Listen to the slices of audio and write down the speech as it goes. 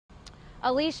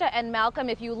Alicia and Malcolm,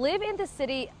 if you live in the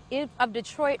city of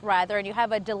Detroit, and you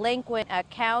have a delinquent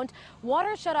account,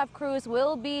 water shutoff crews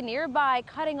will be nearby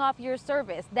cutting off your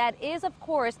service. That is, of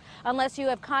course, unless you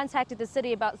have contacted the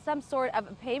city about some sort of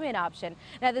payment option.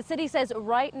 Now, the city says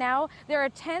right now there are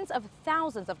tens of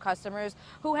thousands of customers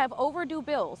who have overdue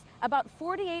bills, about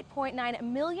 $48.9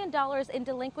 million in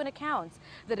delinquent accounts.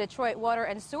 The Detroit Water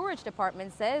and Sewerage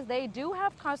Department says they do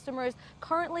have customers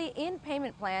currently in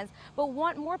payment plans, but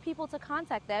want more people to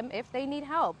contact them if they need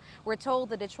help. We're told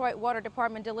the Detroit Water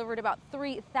Department delivered about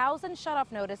 3,000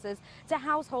 shutoff notices to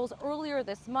households earlier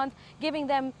this month, giving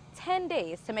them 10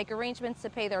 days to make arrangements to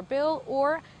pay their bill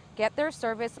or get their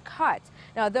service cut.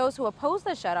 Now, those who oppose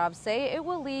the shutoffs say it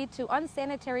will lead to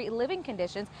unsanitary living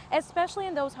conditions, especially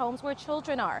in those homes where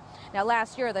children are. Now,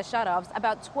 last year, the shutoffs,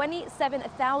 about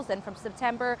 27,000 from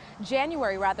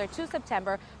January to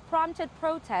September, prompted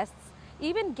protests,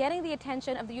 even getting the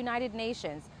attention of the United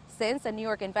Nations. Since a New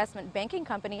York investment banking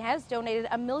company has donated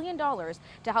 $1 million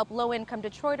to help low-income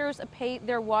Detroiters pay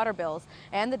their water bills.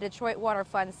 And the Detroit Water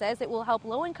Fund says it will help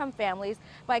low-income families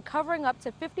by covering up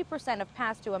to 50% of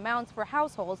past due amounts for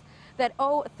households that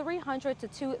owe $300 to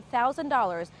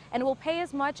 $2,000 and will pay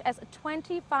as much as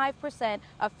 25%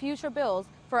 of future bills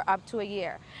for up to a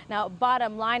year. Now,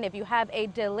 bottom line, if you have a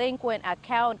delinquent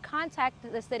account, contact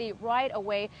the city right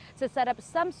away to set up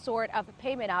some sort of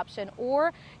payment option,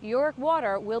 or your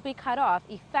water will be cut off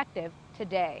effective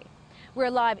today. We're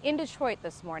live in Detroit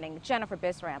this morning. Jennifer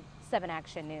Bisram, 7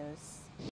 Action News.